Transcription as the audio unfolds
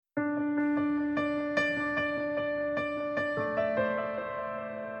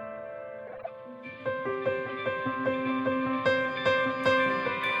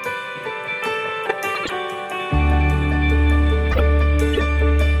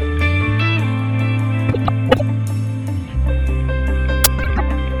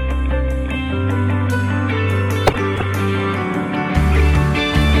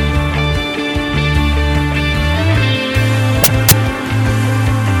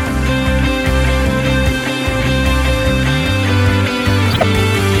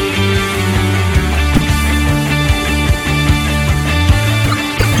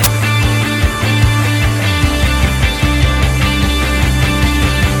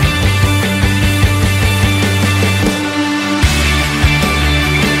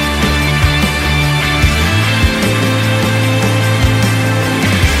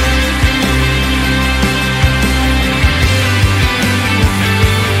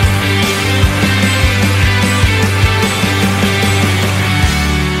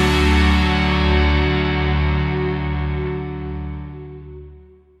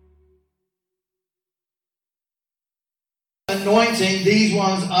anointing, these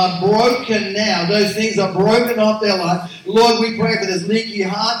ones are broken now. Those things are broken off their life. Lord, we pray for this leaky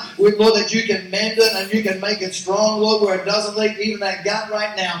heart. Lord, that you can mend it and you can make it strong, Lord, where it doesn't leak, even that gut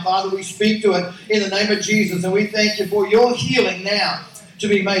right now. Father, we speak to it in the name of Jesus, and we thank you for your healing now to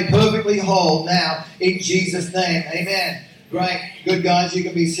be made perfectly whole now in Jesus' name. Amen. Great. Good, guys. You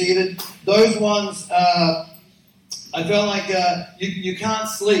can be seated. Those ones, I felt like you can't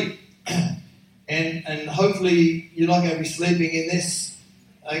sleep. And hopefully you're not going to be sleeping in this,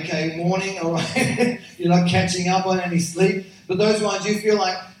 morning, all right? You're not catching up on any sleep. But those ones you feel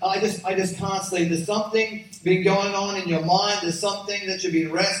like, I just can't sleep. There's something been going on in your mind. There's something that you've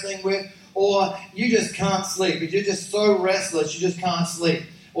been wrestling with. Or you just can't sleep. You're just so restless, you just can't sleep.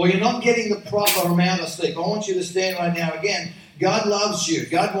 Or you're not getting the proper amount of sleep. I want you to stand right now. Again, God loves you.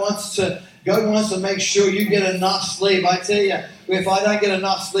 God wants to make sure you get enough sleep. I tell you, if I don't get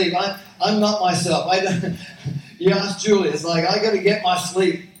enough sleep, I'm not myself. You ask Julie, it's like, I got to get my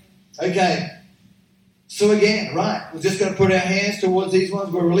sleep. Okay. So again, right, we're just going to put our hands towards these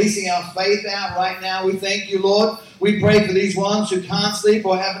ones. We're releasing our faith out right now. We thank you, Lord. We pray for these ones who can't sleep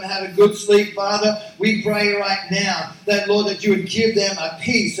or haven't had a good sleep, Father. We pray right now that, Lord, that you would give them a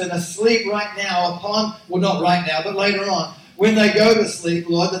peace and a sleep right now upon, well, not right now, but later on, when they go to sleep,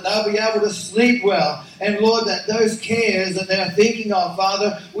 Lord, that they'll be able to sleep well. And, Lord, that those cares that they're thinking of,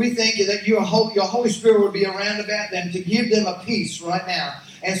 Father, we thank you that your Holy Spirit would be around about them to give them a peace right now.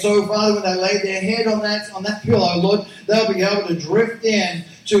 And so, Father, when they lay their head on that pillow, Lord, they'll be able to drift in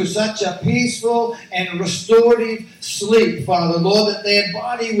to such a peaceful and restorative sleep, Father, Lord, that their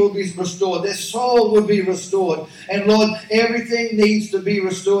body will be restored, their soul will be restored. And, Lord, everything needs to be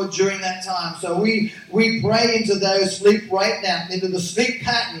restored during that time. So we pray into those sleep right now, into the sleep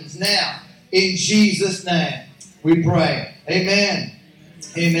patterns now, in Jesus' name. We pray. Amen.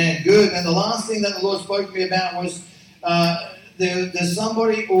 Amen. Good. And the last thing that the Lord spoke to me about was there's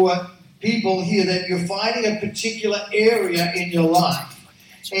somebody or people here that you're fighting a particular area in your life.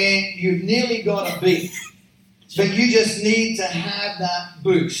 And you've nearly got a beat, but you just need to have that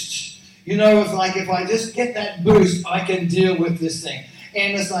boost. You know, it's like if I just get that boost, I can deal with this thing.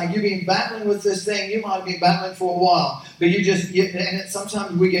 And it's like you've been battling with this thing. You might have been battling for a while, but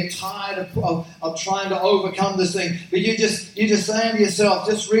sometimes we get tired of trying to overcome this thing. But you're just saying to yourself,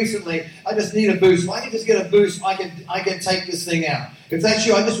 just recently, I just need a boost. If I can just get a boost, I can take this thing out. If that's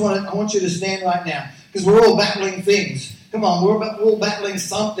you, I want you to stand right now, because we're all battling things. Come on, we're all battling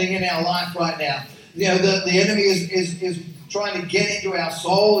something in our life right now. You know, the enemy is trying to get into our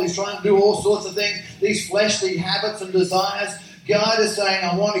soul. He's trying to do all sorts of things, these fleshly habits and desires. God is saying,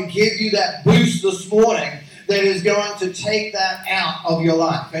 I want to give you that boost this morning that is going to take that out of your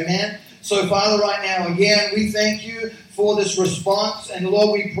life. Amen? So, Father, right now, again, we thank you for this response. And,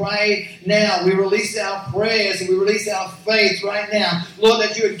 Lord, we pray now. We release our prayers and we release our faith right now. Lord,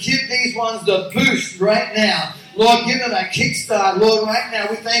 that you would give these ones the boost right now. Lord, give them a kickstart. Lord, right now,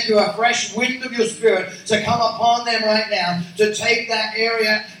 we thank you, a fresh wind of your Spirit to come upon them right now, to take that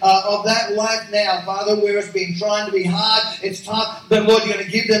area of that life now, Father, where it's been trying to be hard, it's tough, but Lord, you're going to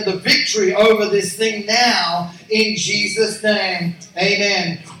give them the victory over this thing now, in Jesus' name.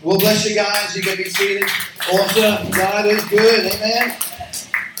 Amen. Well, bless you guys. You can be seated. Awesome. God is good. Amen.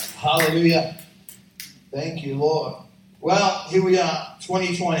 Hallelujah. Thank you, Lord. Well, here we are,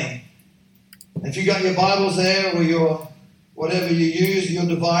 2020. If you got your Bibles there or your whatever you use, your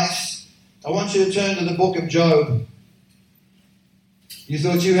device, I want you to turn to the book of Job. You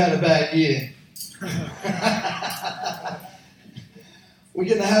thought you had a bad year. We're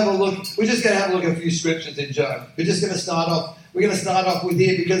going to have a look. We're just going to have a look at a few scriptures in Job. We're just going to start off. We're going to start off with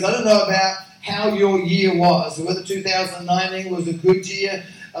here because I don't know about how your year was, whether 2019 was a good year.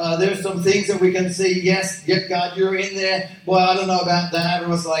 There's some things that we can see, yes, God, you're in there. Boy, I don't know about that.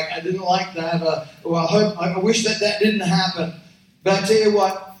 Or it's like, I didn't like that. Or I wish that didn't happen. But I tell you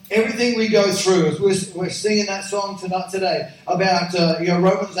what, everything we go through, as we're singing that song today about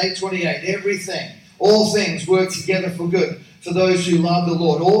Romans 8:28, everything, all things work together for good for those who love the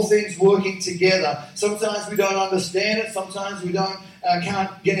Lord. All things working together. Sometimes we don't understand it. Sometimes we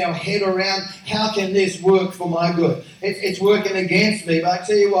can't get our head around how can this work for my good. It's working against me. But I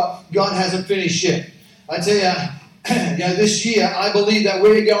tell you what, God hasn't finished yet. I tell you, this year I believe that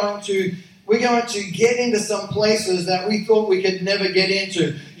we're going to get into some places that we thought we could never get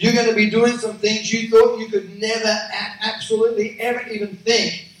into. You're going to be doing some things you thought you could never absolutely ever even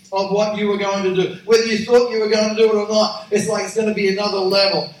think of what you were going to do. Whether you thought you were going to do it or not, it's like it's going to be another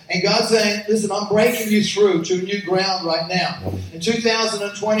level. And God's saying, listen, I'm breaking you through to new ground right now. In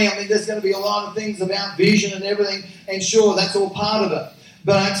 2020, there's going to be a lot of things about vision and everything, and sure, that's all part of it.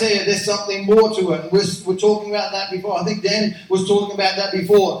 But I tell you, there's something more to it. We're talking about that before. I think Dan was talking about that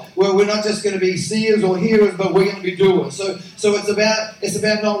before, where we're not just going to be seers or hearers, but we're going to be doers. So it's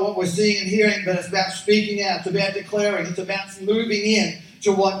about not what we're seeing and hearing, but it's about speaking out. It's about declaring. It's about moving in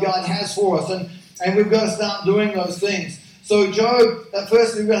to what God has for us. And we've got to start doing those things. So Job,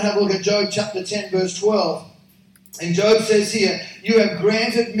 firstly, we're going to have a look at Job chapter 10, verse 12. And Job says here, "You have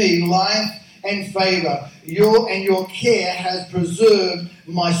granted me life and favor. Your care has preserved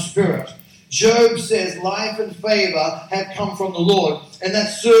my spirit." Job says life and favor have come from the Lord. And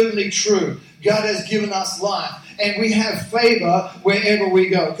that's certainly true. God has given us life. And we have favor wherever we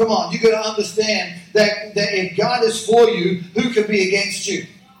go. Come on, you've got to understand that if God is for you, who can be against you?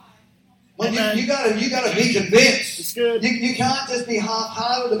 Well, you got to be convinced. It's good. You can't just be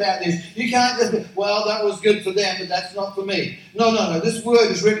half-hearted about this. You can't just be, well, that was good for them, but that's not for me. No. This word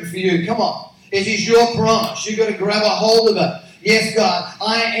is written for you. Come on. It is your promise. You've got to grab a hold of it. Yes, God,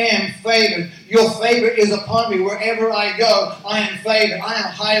 I am favored. Your favor is upon me. Wherever I go, I am favored. I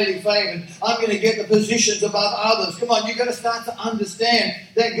am highly favored. I'm going to get the positions above others. Come on, you've got to start to understand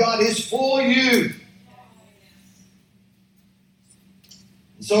that God is for you.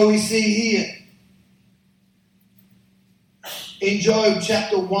 So we see here in Job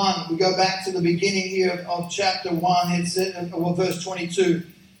chapter 1, we go back to the beginning here of chapter 1, it's verse 22.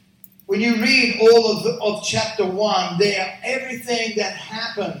 When you read all of chapter 1, there, everything that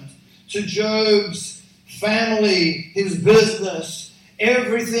happened to Job's family, his business,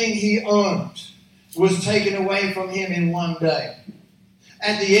 everything he owned was taken away from him in one day.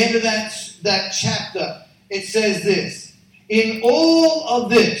 At the end of that chapter, it says this: in all of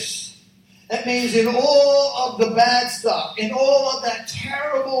this, that means in all of the bad stuff, in all of that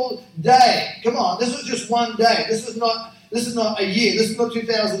terrible day. Come on, this was just one day. This is not a year. This is not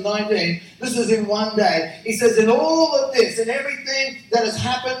 2019. This is in one day. He says, in all of this, and everything that has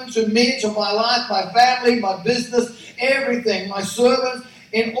happened to me, to my life, my family, my business, everything, my servants,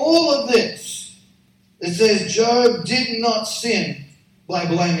 in all of this, it says Job did not sin by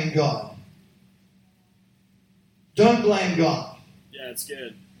blaming God. Don't blame God. Yeah, it's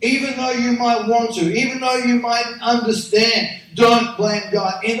good. Even though you might want to, even though you might understand, don't blame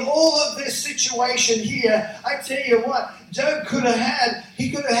God. In all of this situation here, I tell you what, Job could have had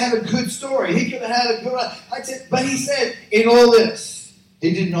a good story. He could have had a good, but he said, in all this,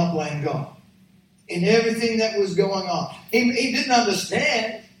 he did not blame God. In everything that was going on. He didn't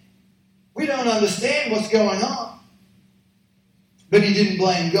understand. We don't understand what's going on. But he didn't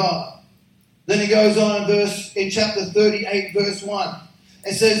blame God. Then he goes on in chapter 38, verse 1.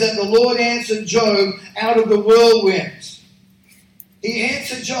 It says that the Lord answered Job out of the whirlwind. He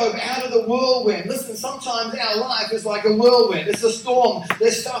answered Job out of the whirlwind. Listen, sometimes our life is like a whirlwind. It's a storm.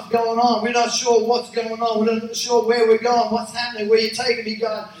 There's stuff going on. We're not sure what's going on. We're not sure where we're going, what's happening, where you're taking me,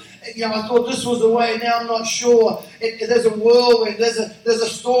 God. I thought this was the way. Now I'm not sure. There's a whirlwind. There's a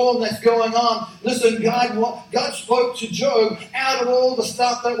storm that's going on. Listen, God spoke to Job out of all the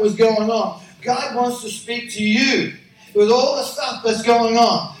stuff that was going on. God wants to speak to you. With all the stuff that's going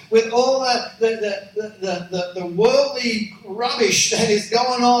on, with all the worldly rubbish that is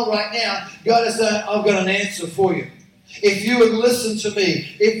going on right now, God is saying, I've got an answer for you. If you would listen to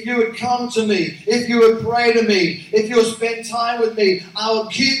me, if you would come to me, if you would pray to me, if you'll spend time with me, I will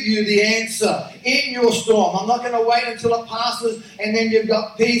give you the answer in your storm. I'm not going to wait until it passes and then you've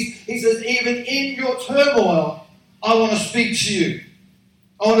got peace. He says, even in your turmoil, I want to speak to you.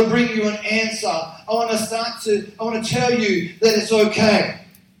 I want to bring you an answer. I want to tell you that it's okay.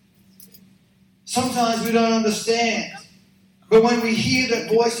 Sometimes we don't understand. But when we hear the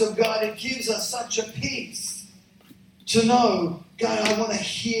voice of God, it gives us such a peace to know, God, I want to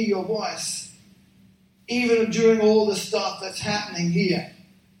hear your voice. Even during all the stuff that's happening here.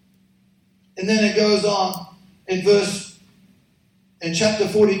 And then it goes on in chapter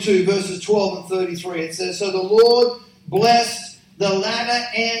 42, verses 12 and 33. It says, so the Lord blessed the latter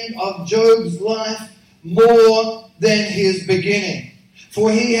end of Job's life more than his beginning. For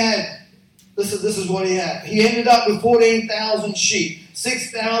he had, this is what he had. He ended up with 14,000 sheep,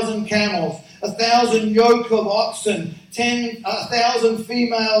 6,000 camels, 1,000 yoke of oxen, 1,000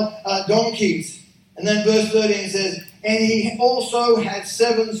 female donkeys. And then verse 13 says, and he also had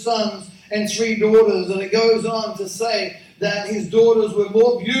 7 sons and 3 daughters. And it goes on to say that his daughters were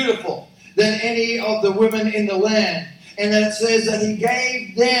more beautiful than any of the women in the land. And then it says that he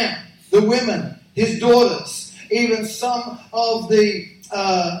gave them, the women, his daughters, even some of the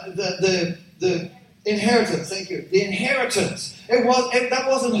inheritance. Thank you. The inheritance. That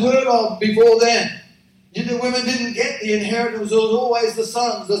wasn't heard of before then. The women didn't get the inheritance. It was always the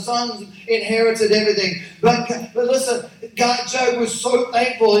sons. The sons inherited everything. But listen, Job was so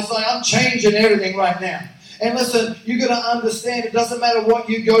thankful. He's like, I'm changing everything right now. And listen, you got to understand, it doesn't matter what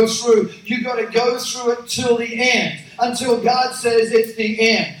you go through. You got to go through it till the end. Until God says it's the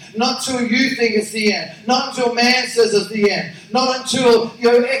end. Not until you think it's the end. Not until man says it's the end. Not until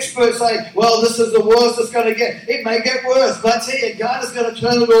experts say, well, this is the worst it's going to get. It may get worse. But I tell you, God is going to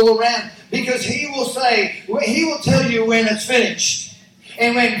turn it all around. Because He will say, He will tell you when it's finished.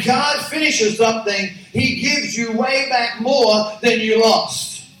 And when God finishes something, He gives you way back more than you lost.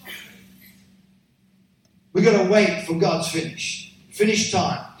 We've got to wait for God's finish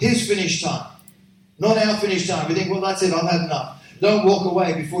time. His finish time. Not our finish time. We think, well, that's it. I've had enough. Don't walk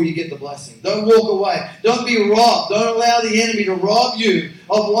away before you get the blessing. Don't walk away. Don't be robbed. Don't allow the enemy to rob you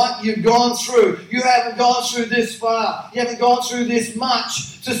of what you've gone through. You haven't gone through this far. You haven't gone through this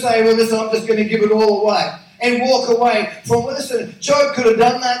much to say, well, listen, I'm just going to give it all away. And walk away from, listen, Job could have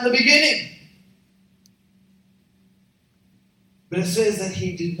done that in the beginning. But it says that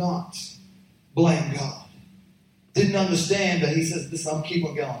he did not blame God. Didn't understand, but he says, listen, I'm keep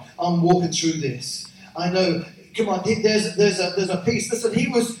on going. I'm walking through this. I know, come on, there's a peace. Listen, he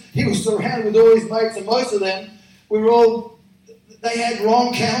was surrounded with all his mates, and most of them they had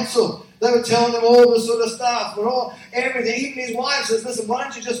wrong counsel. They were telling him all this sort of stuff, everything. Even his wife says, listen, why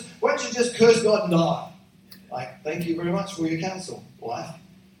don't you just curse God and die? Like, thank you very much for your counsel, wife.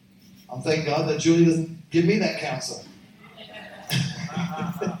 I'm thank God that Julie doesn't give me that counsel.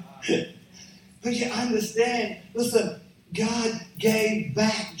 But you understand, listen, God gave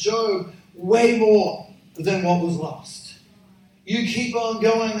back Job way more than what was lost. You keep on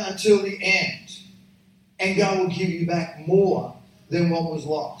going until the end, and God will give you back more than what was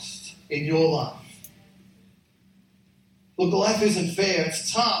lost in your life. Look, life isn't fair.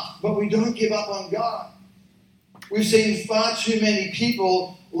 It's tough, but we don't give up on God. We've seen far too many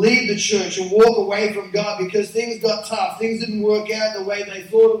people leave the church and walk away from God because things got tough. Things didn't work out the way they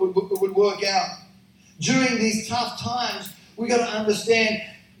thought it would work out. During these tough times, we got to understand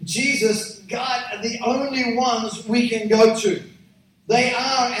Jesus, God are the only ones we can go to. They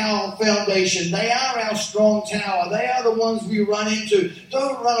are our foundation. They are our strong tower. They are the ones we run into.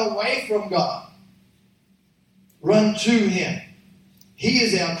 Don't run away from God. Run to Him. He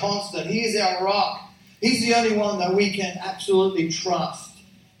is our constant. He is our rock. He's the only one that we can absolutely trust.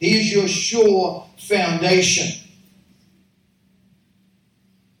 He is your sure foundation.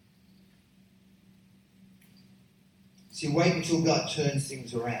 See, wait until God turns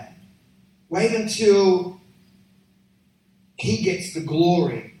things around. Wait until He gets the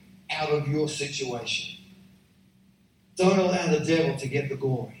glory out of your situation. Don't allow the devil to get the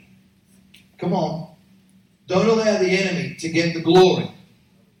glory. Come on. Don't allow the enemy to get the glory.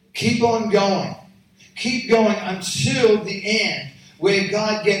 Keep on going. Keep going until the end where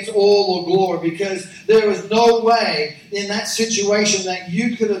God gets all the glory, because there is no way in that situation that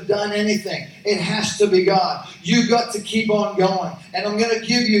you could have done anything. It has to be God. You've got to keep on going. And I'm going to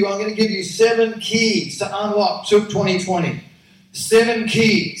give you 7 keys to unlock 2020. 7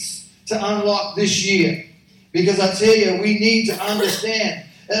 keys to unlock this year. Because I tell you, we need to understand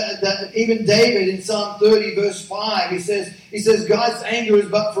that even David in Psalm 30 verse 5, he says, God's anger is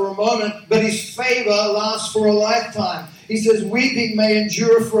but for a moment, but His favor lasts for a lifetime. He says, weeping may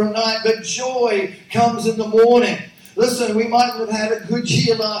endure for a night, but joy comes in the morning. Listen, we might have had a good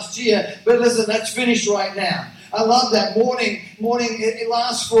year last year, but listen, that's finished right now. I love that. Morning, it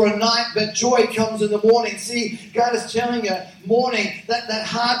lasts for a night, but joy comes in the morning. See, God is telling you, morning, that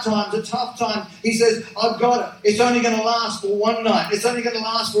hard time, the tough time, He says, I've got it. It's only going to last for one night. It's only going to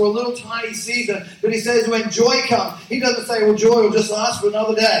last for a little tiny season. But He says when joy comes, He doesn't say, well, joy will just last for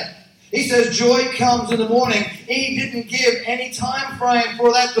another day. He says joy comes in the morning. He didn't give any time frame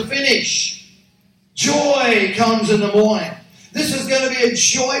for that to finish. Joy comes in the morning. This is going to be a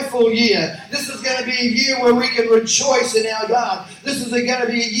joyful year. This is going to be a year where we can rejoice in our God. This is going to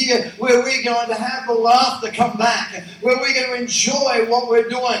be a year where we're going to have the laughter come back, where we're going to enjoy what we're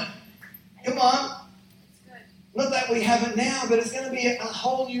doing. Come on. Not that we have it now, but it's going to be a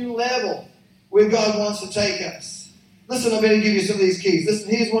whole new level where God wants to take us. Listen, I better give you some of these keys. Listen,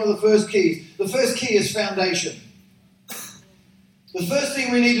 here's one of the first keys. The first key is foundation. The first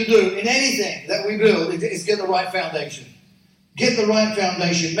thing we need to do in anything that we build is get the right foundation. Get the right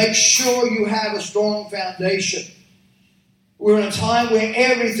foundation. Make sure you have a strong foundation. We're in a time where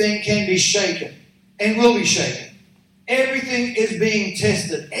everything can be shaken and will be shaken. Everything is being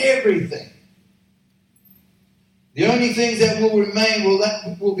tested. Everything. The only things that will remain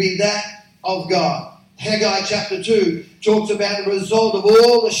will be that of God. Haggai chapter 2 talks about the result of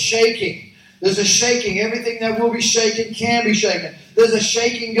all the shaking There's a shaking. Everything that will be shaken can be shaken. There's a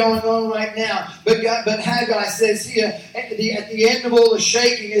shaking going on right now. But Haggai says here, at the end of all the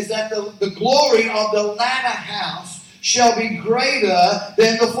shaking, is that the glory of the latter house shall be greater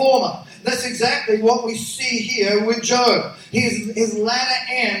than the former. That's exactly what we see here with Job. His latter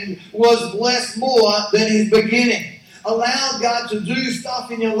end was blessed more than his beginning. Allow God to do stuff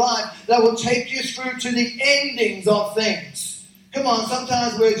in your life that will take you through to the endings of things. Come on,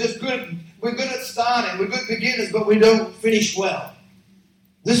 sometimes we're just good. We're good at starting. We're good beginners, but we don't finish well.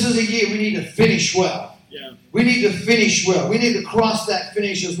 This is a year we need to finish well. Yeah. We need to finish well. We need to cross that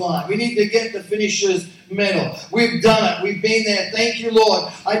finisher's line. We need to get the finisher's medal. We've done it. We've been there. Thank you,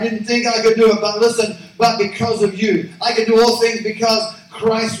 Lord. I didn't think I could do it, but listen, but because of you. I can do all things because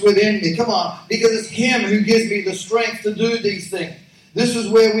Christ within me. Come on. Because it's Him who gives me the strength to do these things. This is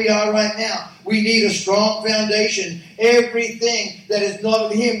where we are right now. We need a strong foundation. Everything that is not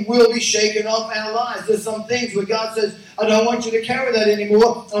of Him will be shaken off our lives. There's some things where God says, I don't want you to carry that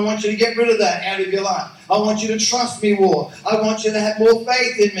anymore. I want you to get rid of that out of your life. I want you to trust me more. I want you to have more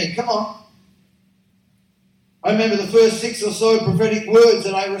faith in me. Come on. I remember the first 6 or so prophetic words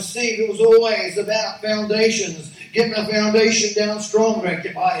that I received. It was always about foundations. Getting the foundation down strong, Greg.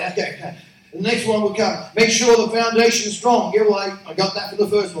 Okay. The next one would come. Make sure the foundation is strong. Yeah, well, I got that for the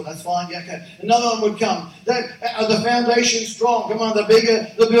first one. That's fine. Yeah, okay. Another one would come. The foundation strong. Come on, the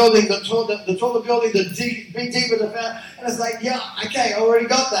bigger the building, the taller the building, the deeper the foundation. And it's like, yeah, okay, I already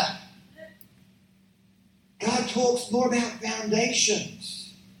got that. God talks more about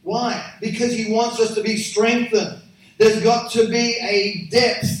foundations. Why? Because He wants us to be strengthened. There's got to be a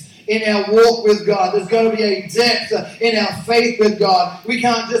depth in our walk with God. There's got to be a depth in our faith with God. We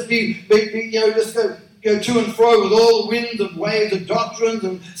can't just just go to and fro with all the winds and waves of doctrines,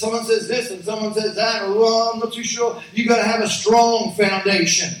 and someone says this and someone says that, or I'm not too sure. You've got to have a strong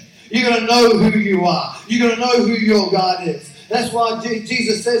foundation. You've got to know who you are. You've got to know who your God is. That's why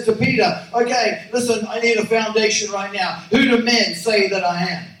Jesus says to Peter, okay, listen, I need a foundation right now. Who do men say that I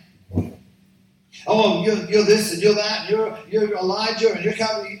am? Oh, you're this and you're that. You're Elijah and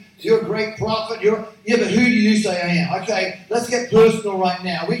you're a great prophet. But who do you say I am? Okay, let's get personal right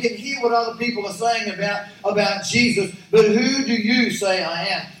now. We can hear what other people are saying about Jesus, but who do you say I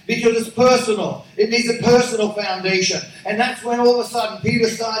am? Because it's personal. It needs a personal foundation. And that's when all of a sudden Peter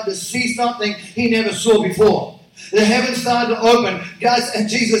started to see something he never saw before. The heavens started to open. Guys, and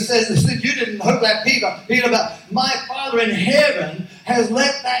Jesus says, you didn't know that, Peter, but my Father in heaven has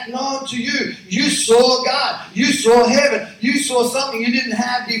let that known to you. You saw God. You saw heaven. You saw something you didn't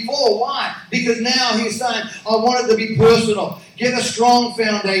have before. Why? Because now He's saying, I want it to be personal. Get a strong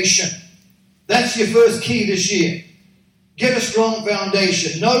foundation. That's your first key this year. Get a strong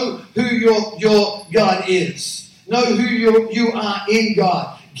foundation. Know who your God is. Know who you are in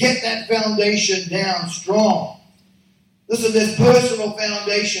God. Get that foundation down strong. Listen, there's personal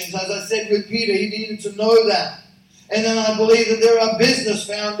foundations. As I said with Peter, he needed to know that. And then I believe that there are business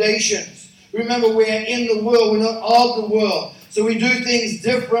foundations. Remember, we're in the world. We're not of the world. So we do things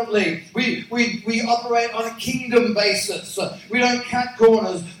differently. We operate on a kingdom basis. We don't cut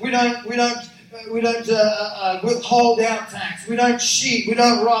corners. We don't withhold our tax. We don't cheat. We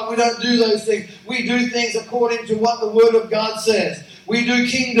don't rob. We don't do those things. We do things according to what the Word of God says. We do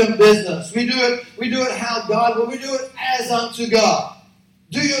kingdom business. We do it how God will. We do it as unto God.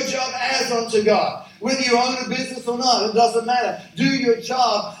 Do your job as unto God. Whether you own a business or not, it doesn't matter. Do your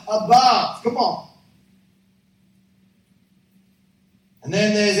job above. Come on. And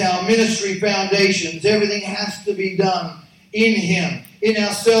then there's our ministry foundations. Everything has to be done in Him. In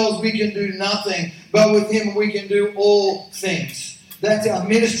ourselves we can do nothing, but with Him we can do all things. That's our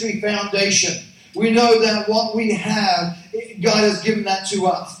ministry foundation. We know that what we have, God has given that to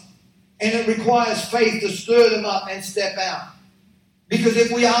us. And it requires faith to stir them up and step out. Because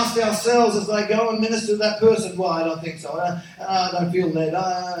if we ask ourselves as I go and minister to that person, well, I don't think so. I don't feel led.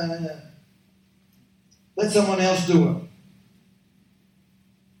 Let someone else do it.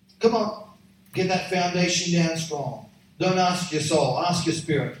 Come on. Get that foundation down strong. Don't ask your soul. Ask your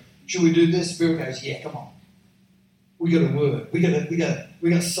spirit. Should we do this? Spirit goes, yeah, come on. We got a word. We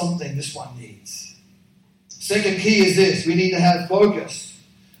got something this one needs. Second key is this. We need to have focus.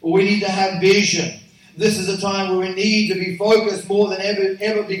 Or we need to have vision. This is a time where we need to be focused more than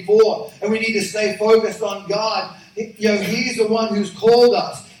ever before. And we need to stay focused on God. He's the one who's called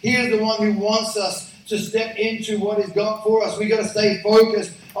us. He is the one who wants us to step into what He's got for us. We've got to stay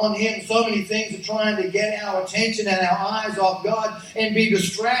focused on Him. So many things are trying to get our attention and our eyes off God and be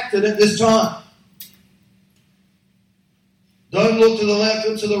distracted at this time. Don't look to the left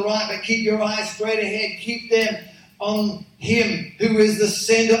or to the right, but keep your eyes straight ahead. Keep them on Him who is the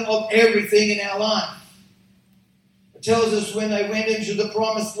center of everything in our life. It tells us when they went into the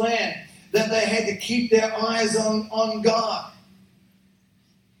promised land that they had to keep their eyes on God.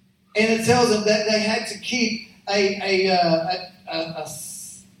 And it tells them that they had to keep a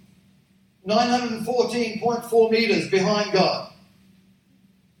 914.4 meters behind God.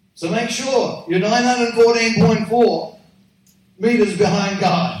 So make sure you're 914.4 meters behind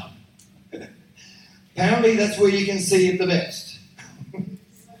God. Apparently that's where you can see Him the best.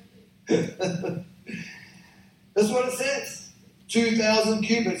 That's what it says. 2,000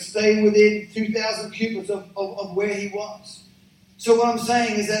 cubits. Stay within 2,000 cubits of where He was. So what I'm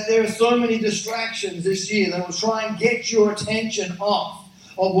saying is that there are so many distractions this year that will try and get your attention off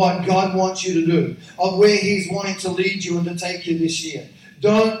of what God wants you to do, of where He's wanting to lead you and to take you this year.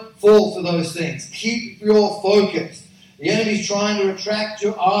 Don't fall for those things. Keep your focus. The enemy's trying to attract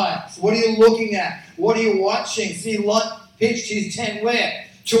your eyes. What are you looking at? What are you watching? See, Lot pitched his tent where?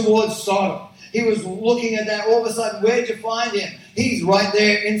 Towards Sodom. He was looking at that. All of a sudden, where'd you find him? He's right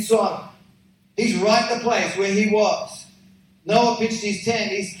there in Sodom. He's right in the place where he was. Noah pitched his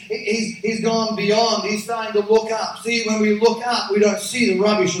tent. He's gone beyond. He's starting to look up. See, when we look up, we don't see the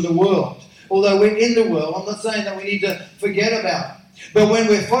rubbish of the world. Although we're in the world, I'm not saying that we need to forget about it. But when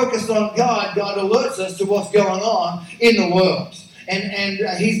we're focused on God, God alerts us to what's going on in the world. And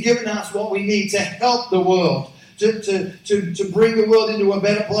He's given us what we need to help the world, to bring the world into a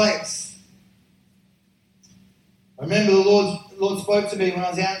better place. I remember the Lord spoke to me when I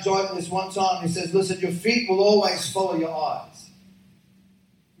was out driving this one time. He says, listen, your feet will always follow your eyes.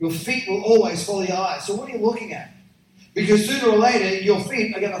 Your feet will always follow your eyes. So what are you looking at? Because sooner or later, your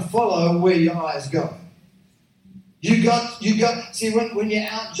feet are going to follow where your eyes go. You got. See, when you're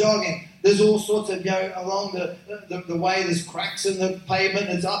out jogging, there's all sorts of, along the way, there's cracks in the pavement,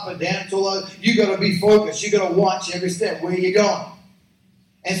 it's up and down, it's all over. You got to be focused. You got to watch every step where you're going.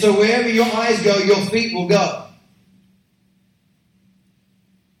 And so wherever your eyes go, your feet will go.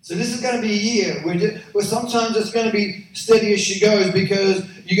 So this is going to be a year where sometimes it's going to be steady as she goes, because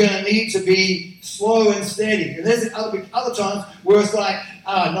you're going to need to be slow and steady. And there's other times where it's like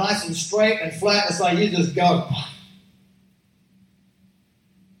nice and straight and flat. It's like you just go.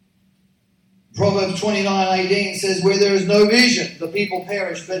 Proverbs 29:18 says, where there is no vision, the people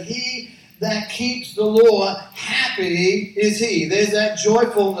perish. But he that keeps the law, happy is he. There's that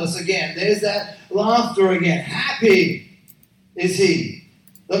joyfulness again. There's that laughter again. Happy is he.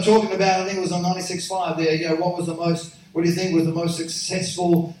 They're talking about, I think it was on 96.5 there, what do you think was the most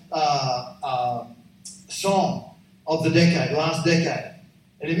successful song of the decade, last decade?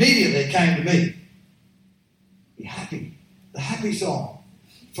 And immediately it came to me. Be happy. The happy song.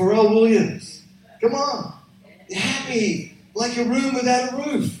 Pharrell Williams. Come on. Be happy. Like a room without a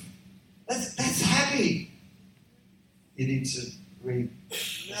roof. That's happy. You need to read.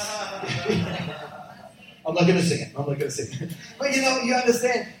 I'm not going to sing it. But you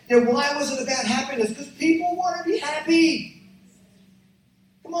understand. Why was it about happiness? Because people want to be happy.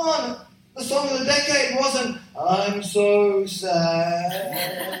 Come on. The song of the decade wasn't, I'm so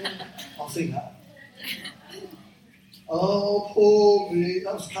sad. I'll sing that. Oh, poor me.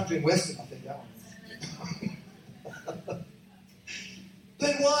 That was country and western, I think, that one.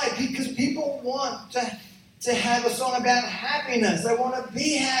 But why? Because people want to have a song about happiness. They want to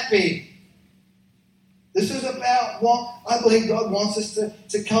be happy. This is about what I believe God wants us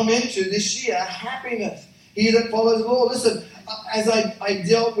to come into this year, happiness. He that follows the law. Listen, as I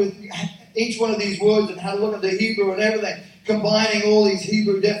dealt with each one of these words and had a look at the Hebrew and everything, combining all these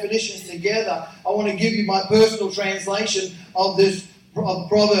Hebrew definitions together, I want to give you my personal translation of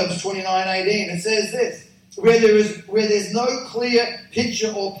Proverbs 29:18. It says this, where there's no clear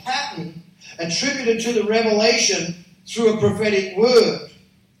picture or pattern attributed to the revelation through a prophetic word,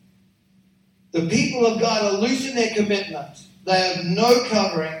 the people of God are loose in their commitment. They have no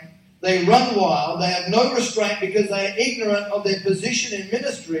covering. They run wild. They have no restraint because they are ignorant of their position in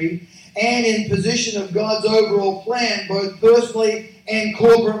ministry and in position of God's overall plan, both personally and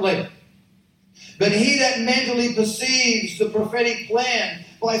corporately. But he that mentally perceives the prophetic plan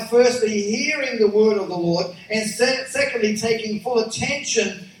by firstly hearing the word of the Lord and secondly taking full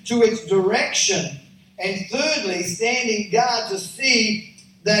attention to its direction and thirdly standing guard to see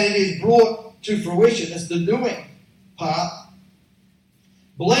that it is brought to fruition. It's the doing part.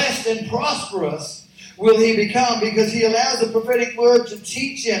 Blessed and prosperous will he become because he allows the prophetic word to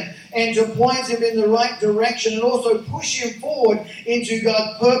teach him and to point him in the right direction and also push him forward into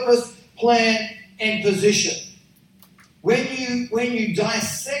God's purpose, plan, and position. When you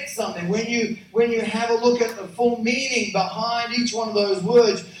dissect something, when you have a look at the full meaning behind each one of those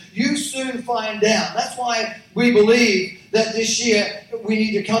words, you soon find out. That's why we believe that this year we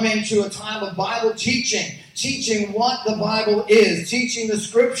need to come into a time of Bible teaching what the Bible is, teaching the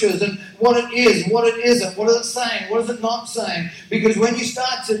scriptures and what it is, what it isn't, what is it saying, what is it not saying. Because when you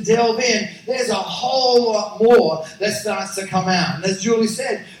start to delve in, there's a whole lot more that starts to come out. And as Julie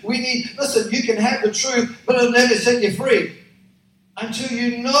said, listen, you can have the truth, but it'll never set you free until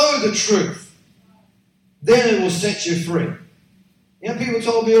you know the truth. Then it will set you free. You know, people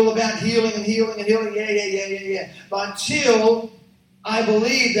told me all about healing and healing and healing. Yeah. But until I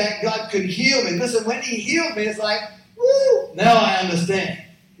believe that God could heal me. Listen, when He healed me, it's like, woo, now I understand.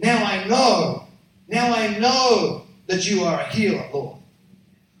 Now I know. Now I know that you are a healer, Lord.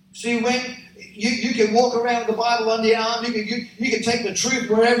 See, when you can walk around with the Bible under your arm, you can take the truth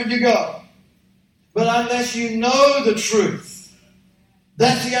wherever you go. But unless you know the truth,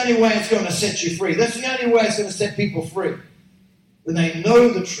 that's the only way it's going to set you free. That's the only way it's going to set people free. When they know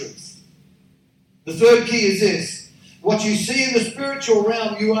the truth. The third key is this. What you see in the spiritual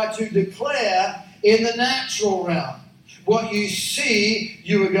realm, you are to declare in the natural realm. What you see,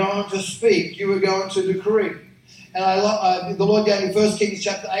 you are going to speak. You are going to decree. And the Lord gave me 1 Kings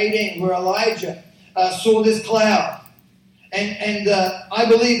chapter 18, where Elijah saw this cloud. And I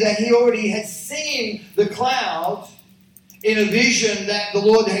believe that he already had seen the cloud in a vision that the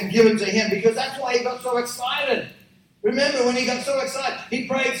Lord had given to him, because that's why he got so excited. Remember when he got so excited, he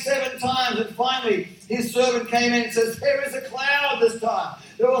prayed 7 times, and finally his servant came in and says, there is a cloud this time.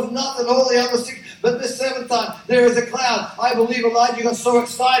 There was nothing all the other 6, but this 7th time, there is a cloud. I believe Elijah got so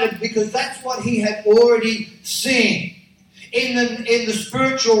excited because that's what he had already seen in the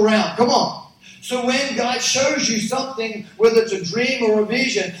spiritual realm. Come on. So when God shows you something, whether it's a dream or a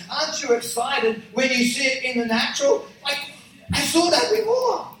vision, aren't you excited when you see it in the natural? Like, I saw that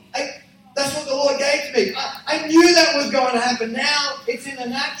before. That's what the Lord gave to me. I knew that was going to happen. Now it's in the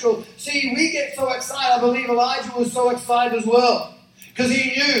natural. See, we get so excited. I believe Elijah was so excited as well. Because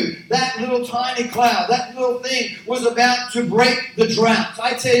he knew that little tiny cloud, that little thing was about to break the drought.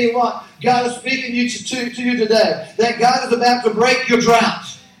 I tell you what, God is speaking to you today. That God is about to break your drought.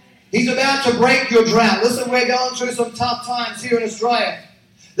 He's about to break your drought. Listen, we're going through some tough times here in Australia.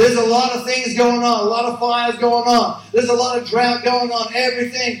 There's a lot of things going on, a lot of fires going on. There's a lot of drought going on.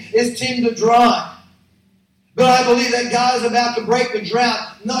 Everything is tinder dry. But I believe that God is about to break the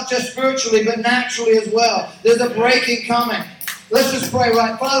drought, not just spiritually, but naturally as well. There's a breaking coming. Let's just pray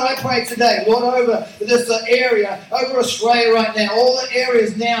right. Father, I pray today, Lord, over this area, over Australia right now, all the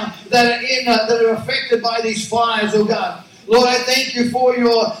areas now that are affected by these fires, oh God. Lord, I thank you for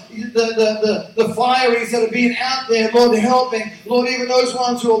the fireys that are being out there, Lord, helping. Lord, even those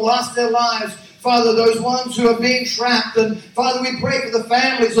ones who have lost their lives. Father, those ones who are being trapped. And Father, we pray for the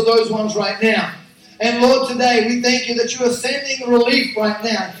families of those ones right now. And Lord, today we thank you that you are sending relief right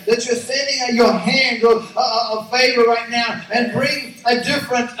now. That you're sending your hand of favor right now. And bring a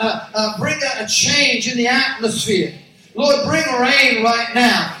change in the atmosphere. Lord, bring rain right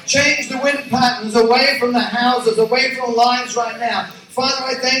now. Change the wind patterns away from the houses, away from lives right now. Father,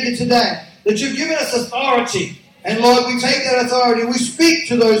 I thank you today that you've given us authority. And Lord, we take that authority. We speak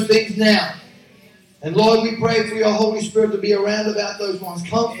to those things now. And Lord, we pray for your Holy Spirit to be around about those ones.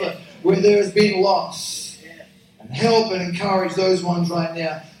 Comfort where there has been loss. And help and encourage those ones right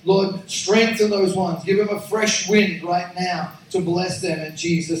now. Lord, strengthen those ones. Give them a fresh wind right now to bless them in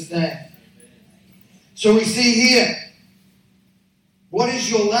Jesus' name. So we see here, what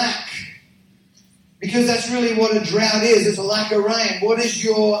is your lack? Because that's really what a drought is. It's a lack of rain. What is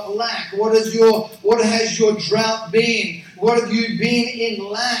your lack? What has your drought been? What have you been in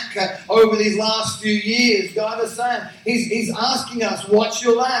lack over these last few years? God is saying, He's asking us, what's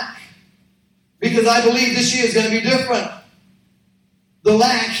your lack? Because I believe this year is going to be different. The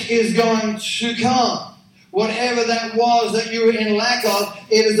lack is going to come. Whatever that was that you were in lack of,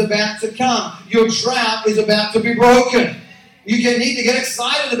 it is about to come. Your drought is about to be broken. You need to get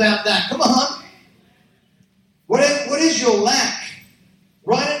excited about that. Come on. What is your lack?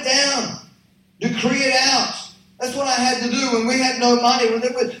 Write it down. Decree it out. That's what I had to do when we had no money,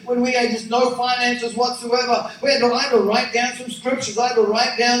 when we had just no finances whatsoever. I had to write down some scriptures. I had to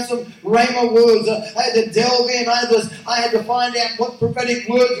write down some rhema words. I had to delve in. I had to find out what prophetic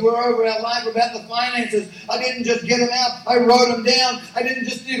words were over our life about the finances. I didn't just get them out. I wrote them down. I didn't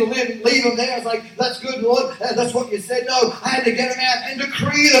just need to leave them there. I was like, that's good, Lord. That's what you said. No, I had to get them out and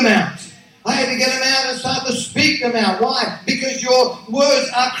decree them out. I had to get them out and start to speak them out. Why? Because your words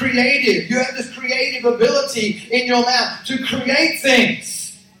are creative. You have this creative ability in your mouth to create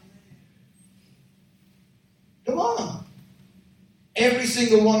things. Come on. Every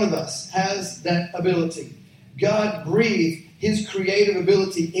single one of us has that ability. God breathed His creative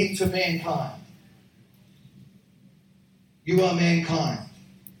ability into mankind. You are mankind.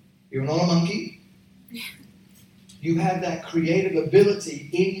 You're not a monkey. You have that creative ability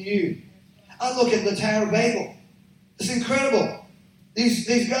in you. I look at the Tower of Babel. It's incredible.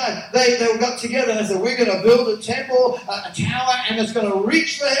 These guys, they got together and said, we're going to build a temple, a tower, and it's going to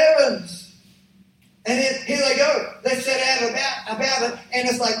reach the heavens. And here they go. They set out about it, and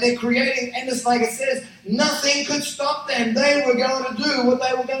it's like they're creating, and it's like it says, nothing could stop them. They were going to do what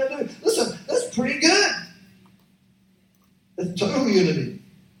they were going to do. Listen, that's pretty good. It's total unity.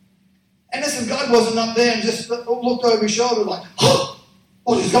 And listen, God wasn't up there and just looked over his shoulder like, oh,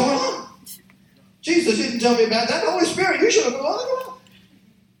 what is going on? Jesus didn't tell me about that. The Holy Spirit, you should have gone.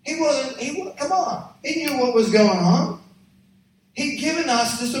 Come on. He knew what was going on. He'd given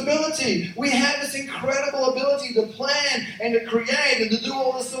us this ability. We have this incredible ability to plan and to create and to do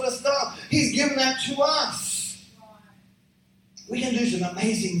all this sort of stuff. He's given that to us. We can do some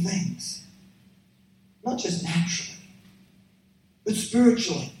amazing things. Not just naturally, but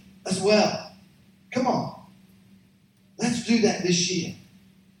spiritually as well. Come on. Let's do that this year.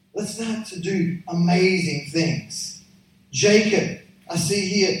 Let's start to do amazing things. Jacob, I see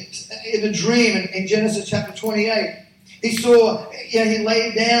here in a dream in Genesis chapter 28. He saw, he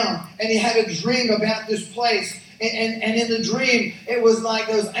laid down and he had a dream about this place. And in the dream, it was like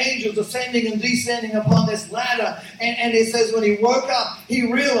those angels ascending and descending upon this ladder. And it says when he woke up,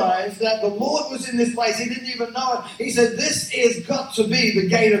 he realized that the Lord was in this place. He didn't even know it. He said, this has got to be the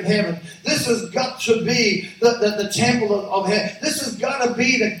gate of heaven. This has got to be the temple of heaven. This has got to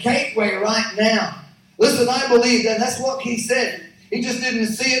be the gateway right now. Listen, I believe that that's what he said. He just didn't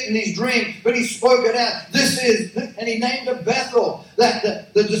see it in his dream, but he spoke it out. This is, and he named it Bethel,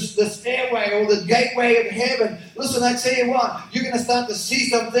 that the stairway or the gateway of heaven. Listen, I tell you what, you're going to start to see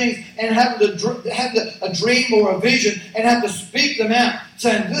some things and have a dream or a vision and have to speak them out,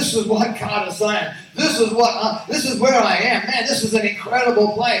 saying, this is what God is saying. This is where I am. Man, this is an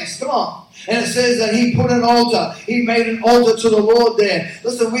incredible place. Come on. And it says that he put an altar. He made an altar to the Lord there.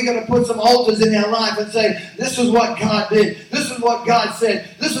 Listen, we're going to put some altars in our life and say, this is what God did. This is what God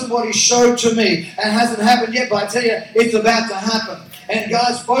said. This is what he showed to me. And it hasn't happened yet, but I tell you, it's about to happen. And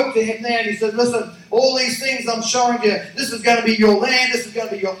God spoke to him there and he said, listen, all these things I'm showing you, this is going to be your land, this is going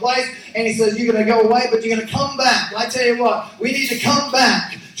to be your place. And he says, you're going to go away, but you're going to come back. I tell you what, we need to come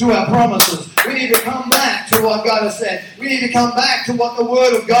back to our promises. We need to come back to what God has said. We need to come back to what the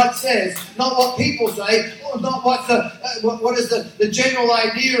Word of God says, not what people say, or not what is the general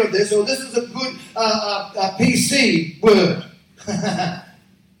idea of this, or this is a good PC word.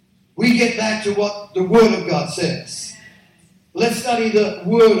 We get back to what the Word of God says. Let's study the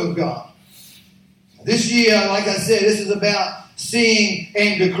Word of God. This year, like I said, this is about seeing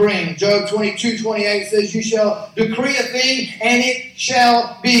and decreeing. Job 22:28 says, you shall decree a thing and it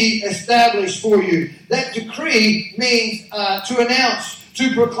shall be established for you. That decree means to announce,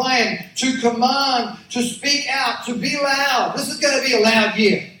 to proclaim, to command, to speak out, to be loud. This is going to be a loud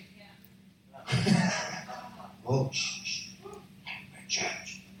year. Oh,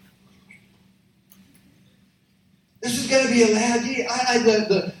 church. This is going to be a loud year. I had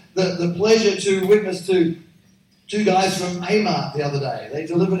the pleasure to witness to two guys from Amart the other day. They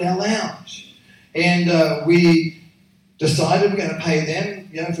delivered our lounge. And we decided we're going to pay them,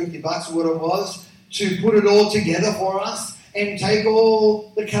 $50 or what it was, to put it all together for us and take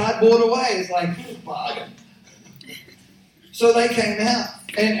all the cardboard away. It's like, bargain. So they came out.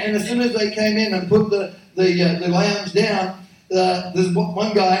 And as soon as they came in and put the lounge down, there's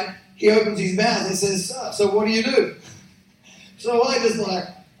one guy, he opens his mouth and says, so what do you do? So I just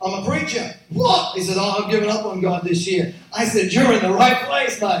I'm a preacher. What? He said, I've given up on God this year. I said, you're in the right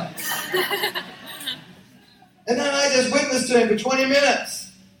place, mate. And then I just witnessed to him for 20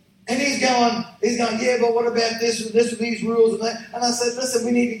 minutes. And he's going, yeah, but what about this and this and these rules and that? And I said, listen,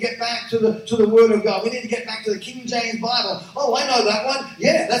 we need to get back to the Word of God. We need to get back to the King James Bible. Oh, I know that one.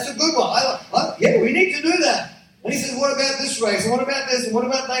 Yeah, that's a good one. Yeah, we need to do that. And he says, what about this race? And what about this? And what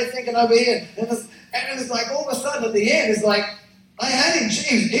about they thinking over here? And it's like all of a sudden at the end, it's like, I had him.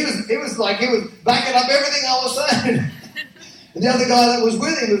 He was backing up everything I was saying. And the other guy that was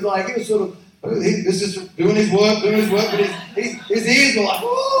with him he was sort of, he's just doing his work, but his ears were like,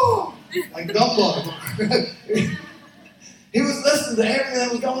 whoa, like Dumbledore. He was listening to everything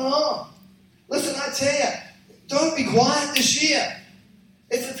that was going on. Listen, I tell you, don't be quiet this year.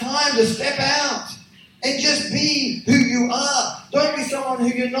 It's a time to step out and just be who you are. Don't be someone who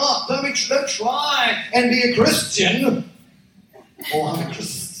you're not. Don't try and be a Christian. Oh, I'm a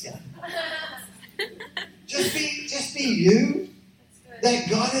Christian. Just be you that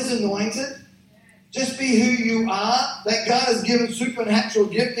God has anointed. Just be who you are, that God has given supernatural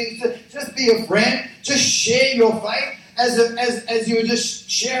giftings to. Just be a friend. Just share your faith as you were just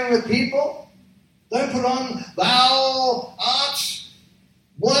sharing with people. Don't put on, thou art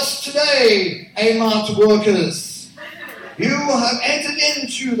blessed today, Amart workers. You have entered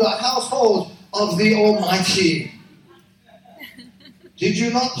into the household of the Almighty. Did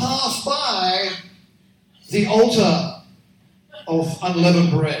you not pass by the altar of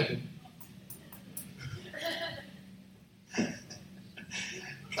unleavened bread?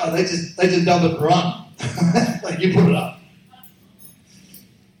 God, they just dump it and run. Like, you put it up.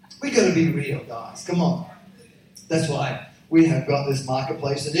 We got to be real, guys. Come on. That's why we have got this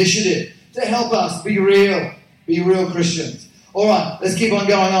marketplace initiative to help us be real Christians. All right, let's keep on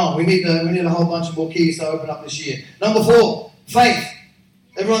going on. We need a whole bunch of more keys to open up this year. Number 4, faith.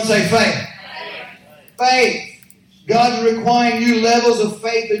 Everyone say faith. Faith. God is requiring new levels of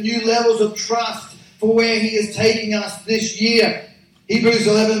faith and new levels of trust for where He is taking us this year. Hebrews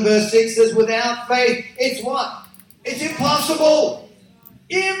 11 verse 6 says, without faith, it's what? It's impossible.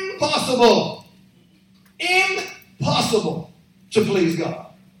 Impossible to please God.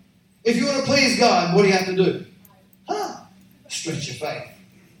 If you want to please God, what do you have to do? Stretch your faith.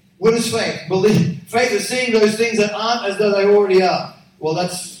 What is faith? Believe. Faith is seeing those things that aren't as though they already are. Well,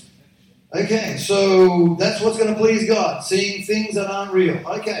 that's okay. So that's what's going to please God. Seeing things that aren't real.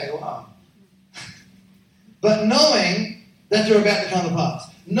 Okay, wow. But knowing that they're about to come to pass.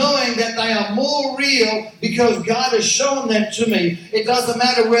 Knowing that they are more real because God has shown them to me. It doesn't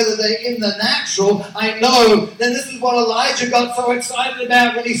matter whether they're in the natural. I know. Then this is what Elijah got so excited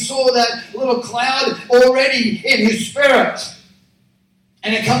about when he saw that little cloud already in his spirit.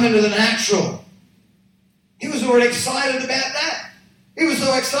 And it come into the natural. He was already excited about that. He was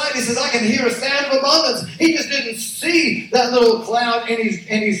so excited, he says, I can hear a sound of abundance. He just didn't see that little cloud in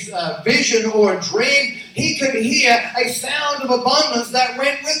his vision or a dream. He could hear a sound of abundance that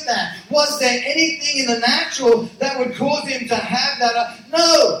went with that. Was there anything in the natural that would cause him to have that?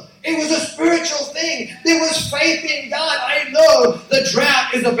 No. It was a spiritual thing. There was faith in God. I know the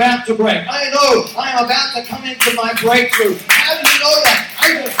drought is about to break. I know I am about to come into my breakthrough. How do you know that?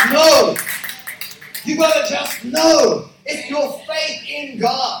 I just know. You got to just know. It's your faith in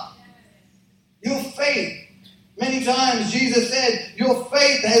God. Your faith. Many times Jesus said, your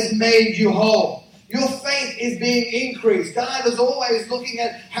faith has made you whole. Your faith is being increased. God is always looking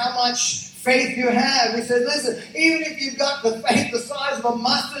at how much faith you have. He says, listen, even if you've got the faith the size of a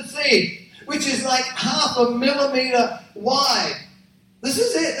mustard seed, which is like 0.5 millimeter wide. This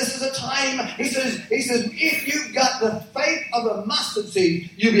is it. This is a tiny. He says, if you've got the faith of a mustard seed,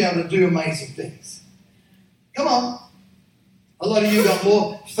 you'll be able to do amazing things. Come on. A lot of you got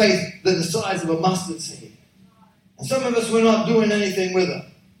more faith than the size of a mustard seed. And some of us, we're not doing anything with it.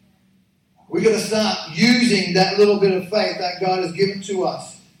 We've got to start using that little bit of faith that God has given to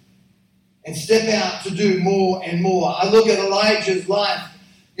us and step out to do more and more. I look at Elijah's life,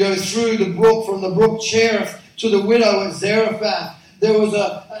 go through the brook, from the brook Cherith to the widow at Zarephath. There was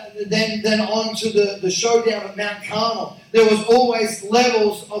then on to the showdown at Mount Carmel. There was always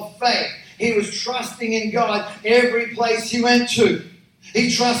levels of faith. He was trusting in God every place he went to.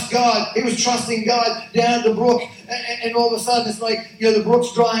 He trusts God. He was trusting God down at the brook, and all of a sudden it's like, the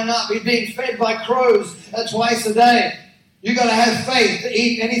brook's drying up. He's being fed by crows twice a day. You got to have faith to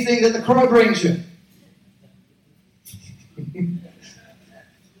eat anything that the crow brings you.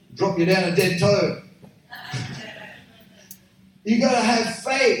 Drop you down a dead toad. You got to have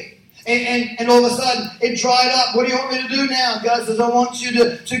faith. And all of a sudden, it dried up. What do you want me to do now? God says, I want you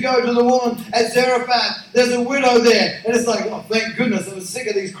to go to the woman at Zarephath. There's a widow there. And it's like, oh, thank goodness. I'm sick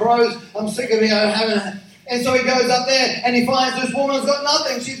of these crows. I'm sick of having... And so he goes up there and he finds this woman's got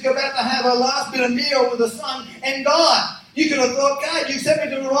nothing. She's about to have her last bit of meal with the son and die. You could have thought, God, you sent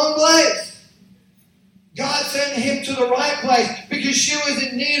me to the wrong place. God sent him to the right place because she was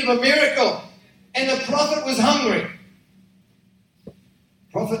in need of a miracle. And the prophet was hungry.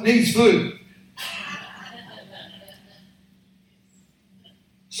 Prophet needs food.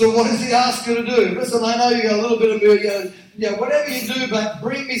 So what does he ask her to do? Listen, I know you got a little bit of food. Whatever you do, but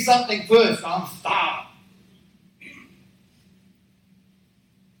bring me something first. I'm starved.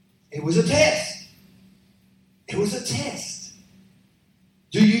 It was a test. It was a test.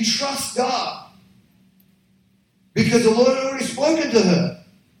 Do you trust God? Because the Lord had already spoken to her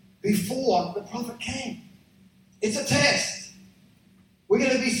before the prophet came. It's a test. We're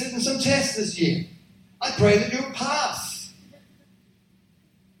going to be sitting some tests this year. I pray that you'll pass.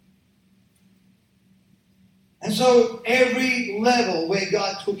 And so every level where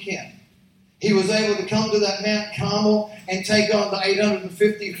God took him, He was able to come to that Mount Carmel and take on the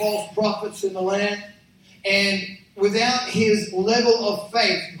 850 false prophets in the land. And without his level of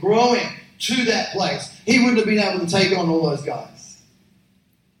faith growing to that place, he wouldn't have been able to take on all those guys.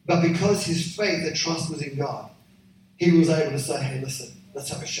 But because his faith and trust was in God, he was able to say, hey, listen, let's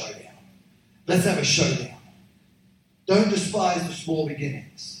have a showdown. Let's have a showdown. Don't despise the small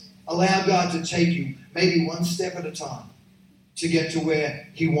beginnings. Allow God to take you maybe one step at a time to get to where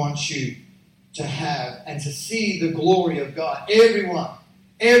he wants you to have and to see the glory of God.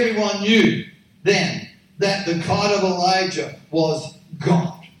 Everyone knew then that the God of Elijah was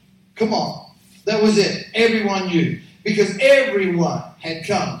God. Come on. That was it. Everyone knew. Because everyone had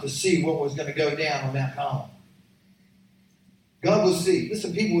come to see what was going to go down on Mount Carmel. God will see.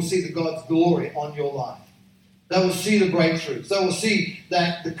 Listen, people will see the God's glory on your life. They will see the breakthroughs. They will see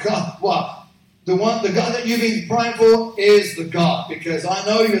that the God that you've been praying for is the God. Because I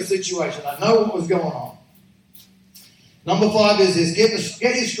know your situation. I know what was going on. Number 5 is this.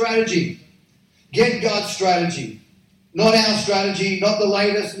 Get his strategy. Get God's strategy. Not our strategy. Not the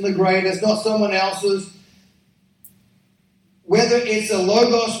latest and the greatest. Not someone else's. Whether it's a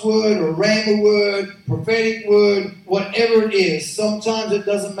Logos word or a Rhema word, prophetic word, whatever it is, sometimes it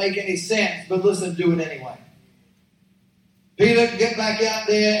doesn't make any sense. But listen, do it anyway. Peter, get back out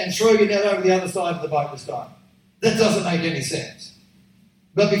there and throw your net over the other side of the boat this time. That doesn't make any sense.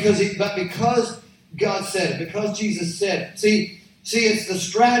 But because God said it, because Jesus said it. See, it's the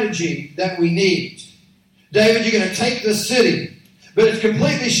strategy that we need. David, you're going to take the city, but it's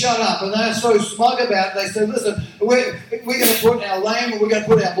completely shut up. And they're so smug about it. They said, listen, we're going to put our lame and we're going to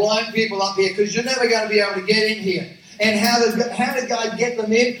put our blind people up here because you're never going to be able to get in here. And how did God get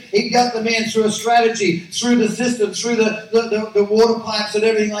them in? He got them in through a strategy, through the system, through the water pipes and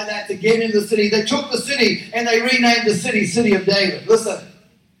everything like that to get into the city. They took the city and they renamed the city of David. Listen,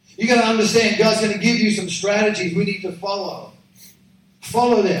 you got to understand God's going to give you some strategies we need to follow.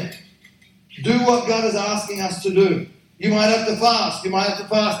 Follow them. Do what God is asking us to do. You might have to fast. You might have to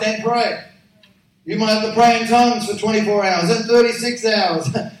fast and pray. You might have to pray in tongues for 24 hours and 36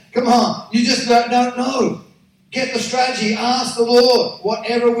 hours. Come on. You just don't know. Get the strategy. Ask the Lord.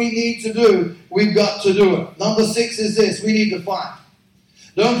 Whatever we need to do, we've got to do it. Number 6 is this. We need to fight.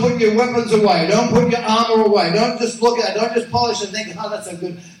 Don't put your weapons away. Don't put your armor away. Don't just look at it. Don't just polish and think, oh, that's so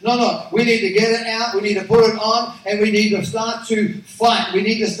good. No. We need to get it out. We need to put it on. And we need to start to fight. We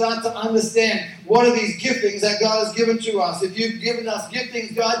need to start to understand what are these giftings that God has given to us. If you've given us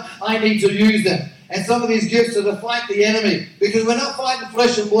giftings, God, I need to use them. And some of these gifts are to fight the enemy. Because we're not fighting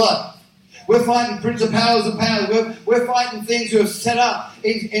flesh and blood. We're fighting principalities and powers. We're fighting things who have set up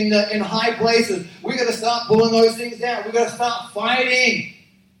in high places. We've got to start pulling those things down. We've got to start fighting.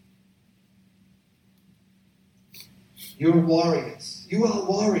 You're warriors. You are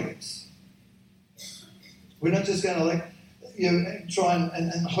warriors. We're not just going to try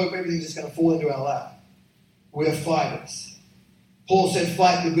and hope everything's just going to fall into our lap. We're fighters. Paul said,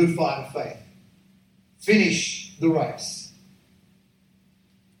 fight the good fight of faith. Finish the race.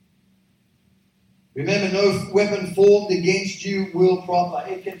 Remember, no weapon formed against you will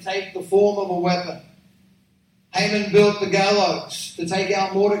prosper. It can take the form of a weapon. Haman built the gallows to take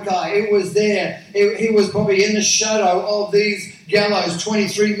out Mordecai. It was there. He was probably in the shadow of these gallows,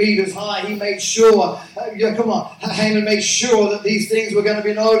 23 meters high. He made sure, Haman made sure that these things were going to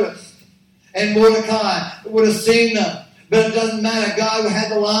be noticed. And Mordecai would have seen them. But it doesn't matter. God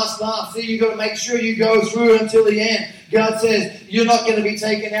had the last laugh. See, you've got to make sure you go through it until the end. God says, you're not going to be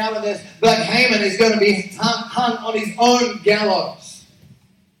taken out of this. But Haman is going to be hung on his own gallows.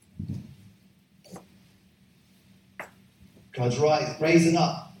 God's raising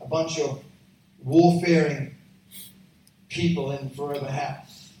up a bunch of warfaring people in Forever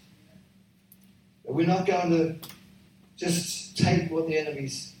House. But we're not going to just take what the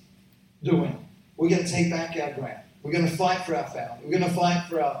enemy's doing. We're going to take back our ground. We're going to fight for our family. We're going to fight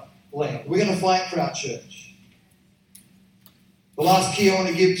for our land. We're going to fight for our church. The last key I want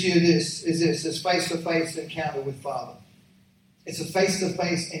to give to you is face-to-face encounter with Father. It's a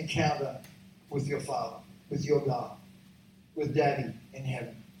face-to-face encounter with your Father, with your God, with Daddy in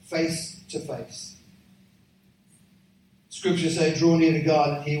heaven. Face-to-face. Scriptures say, draw near to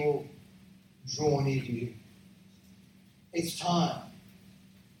God and He will draw near to you. It's time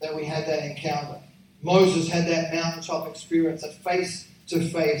that we had that encounter. Moses had that mountaintop experience, a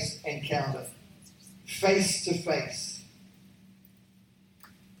face-to-face encounter. Face-to-face.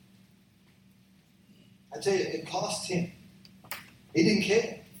 I tell you, it cost him. He didn't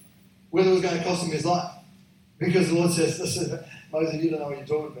care whether it was going to cost him his life. Because the Lord says, listen, Moses, you don't know what you're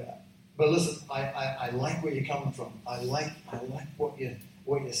talking about. But listen, I like where you're coming from. I like what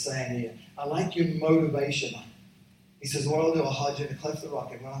what you're saying here. I like your motivation. He says, what I'll do, I'll hide you in the cleft of the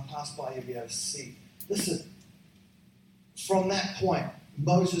rock, and when I pass by, you'll be able to see. Listen, from that point,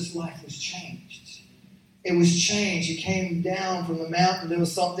 Moses' life was changed. It was changed. He came down from the mountain. There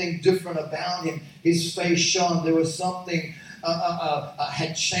was something different about him. His face shone. There was something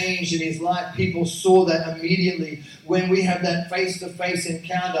had changed in his life. People saw that immediately. When we have that face-to-face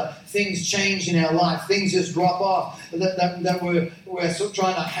encounter, things change in our life. Things just drop off that we're sort of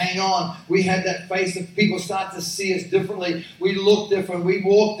trying to hang on. We had that face of people start to see us differently. We look different. We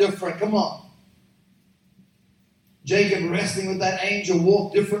walk different. Come on. Jacob wrestling with that angel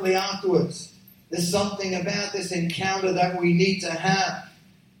walked differently afterwards. There's something about this encounter that we need to have.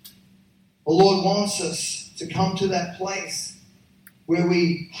 The Lord wants us to come to that place where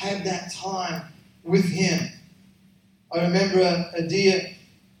we have that time with Him. I remember a dear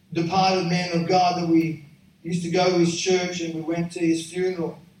departed man of God that we used to go to his church and we went to his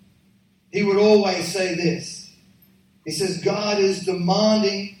funeral. He would always say this. He says, God is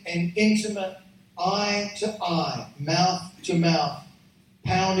demanding an intimate eye to eye, mouth to mouth,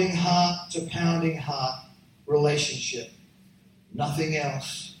 pounding heart to pounding heart relationship. Nothing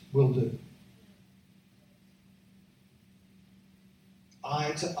else will do.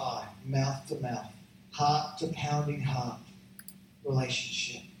 Eye to eye, mouth to mouth, heart to pounding heart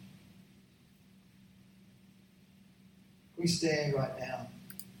relationship. We stand right now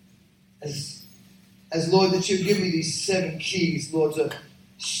as Lord, that you give me these 7 keys, Lord, to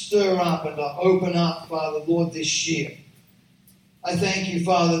stir up and to open up, Father, Lord, this year. I thank you,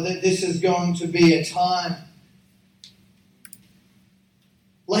 Father, that this is going to be a time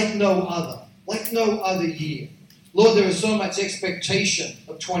like no other year. Lord, there is so much expectation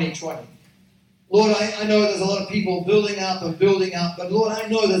of 2020. Lord, I know there's a lot of people building up, but Lord, I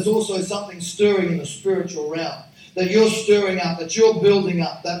know there's also something stirring in the spiritual realm. That you're stirring up, that you're building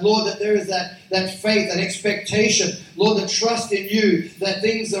up, that Lord, that there is that faith, that expectation, Lord, the trust in you, that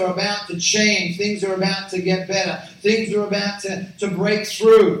things are about to change, things are about to get better, things are about to break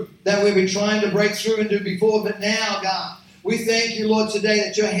through, that we've been trying to break through and do before, but now, God, we thank you, Lord, today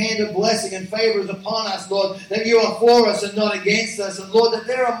that your hand of blessing and favor is upon us, Lord, that you are for us and not against us, and Lord, that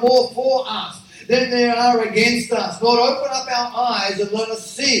there are more for us than there are against us. Lord, open up our eyes and let us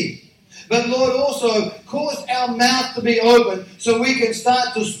see. But Lord, also cause our mouth to be open so we can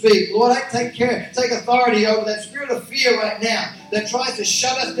start to speak. Lord, I take authority over that spirit of fear right now that tries to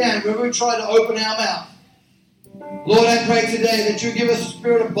shut us down when we try to open our mouth. Lord, I pray today that you give us a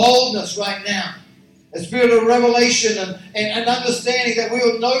spirit of boldness right now. A spirit of revelation and understanding that we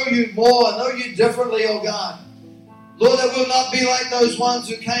will know you more, know you differently, oh God. Lord, that we'll not be like those ones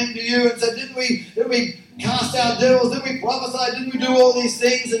who came to you and said, didn't we cast out devils? Didn't we prophesy? Didn't we do all these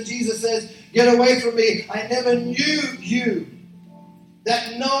things? And Jesus says, get away from me. I never knew you.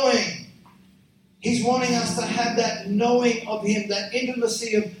 That knowing. He's wanting us to have that knowing of him, that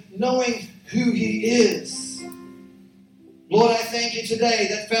intimacy of knowing who he is. Lord, I thank you today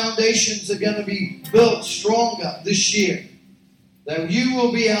that foundations are going to be built stronger this year. That you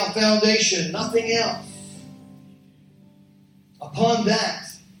will be our foundation, nothing else. Upon that,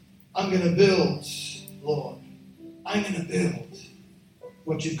 I'm going to build, Lord. I'm going to build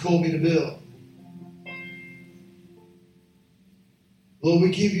what you've called me to build. Lord, we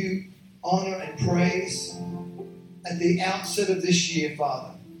give you honor and praise at the outset of this year,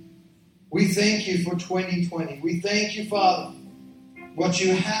 Father. We thank you for 2020. We thank you, Father, what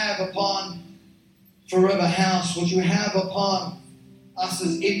you have upon Forever House, what you have upon us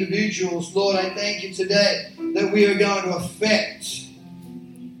as individuals. Lord, I thank you today that we are going to affect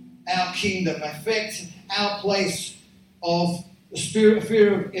our kingdom, affect our place of the spirit of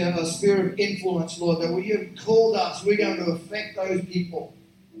influence, Lord, that when you have called us, we're going to affect those people.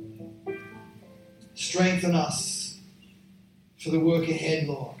 Strengthen us for the work ahead,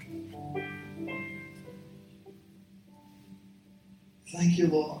 Lord. Thank you,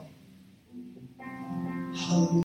 Lord. Hallelujah.